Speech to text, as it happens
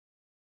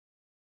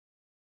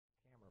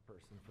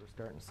person for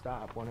start and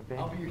stop, won't it be?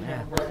 I'll be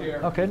right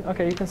here.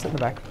 Okay, you can sit in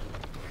the back.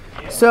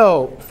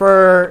 So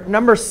for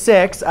number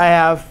 6, I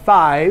have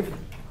 5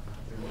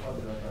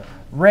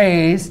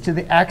 raised to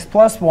the x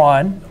plus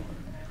 1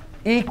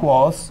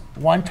 equals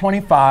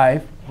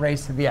 125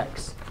 raised to the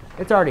x.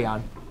 It's already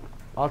on.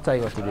 I'll tell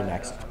you what to do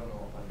next.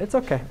 It's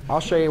OK.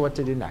 I'll show you what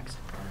to do next.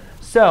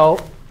 So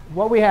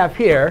what we have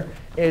here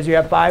is you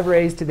have 5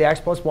 raised to the x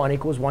plus 1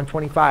 equals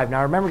 125.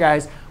 Now remember,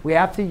 guys, we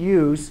have to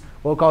use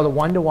what we'll call the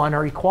one-to-one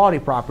or equality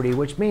property,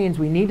 which means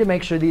we need to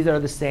make sure these are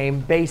the same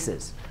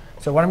bases.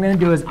 So what I'm going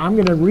to do is I'm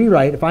going to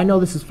rewrite. If I know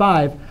this is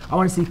 5, I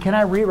want to see, can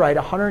I rewrite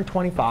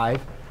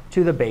 125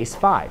 to the base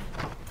 5?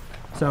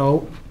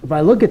 So if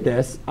I look at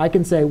this, I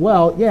can say,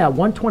 well, yeah,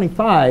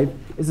 125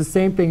 is the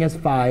same thing as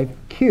 5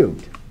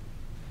 cubed.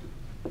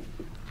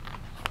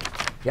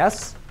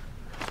 Yes?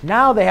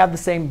 Now they have the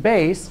same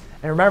base.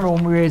 And remember,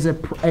 when we raise a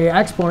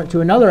exponent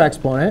to another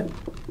exponent,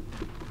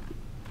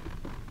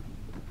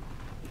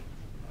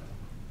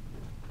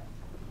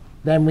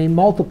 then we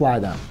multiply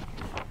them.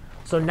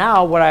 So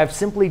now what I've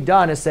simply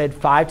done is said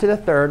 5 to the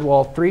third,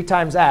 well, 3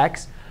 times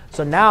x.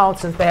 So now,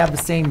 since they have the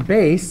same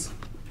base,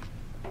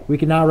 we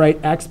can now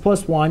write x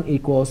plus 1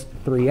 equals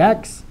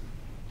 3x.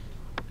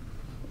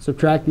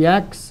 Subtract the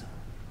x.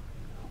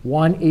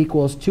 1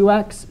 equals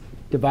 2x.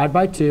 Divide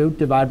by 2.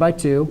 Divide by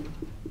 2.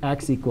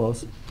 X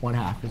equals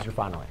 1/2 is your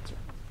final answer.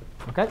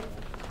 OK?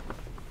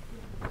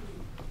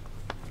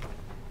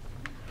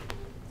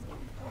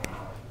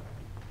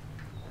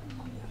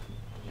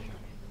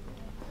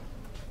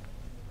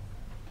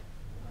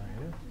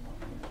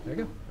 There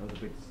you go. That was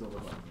a big silver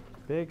button.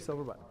 Big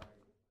silver button.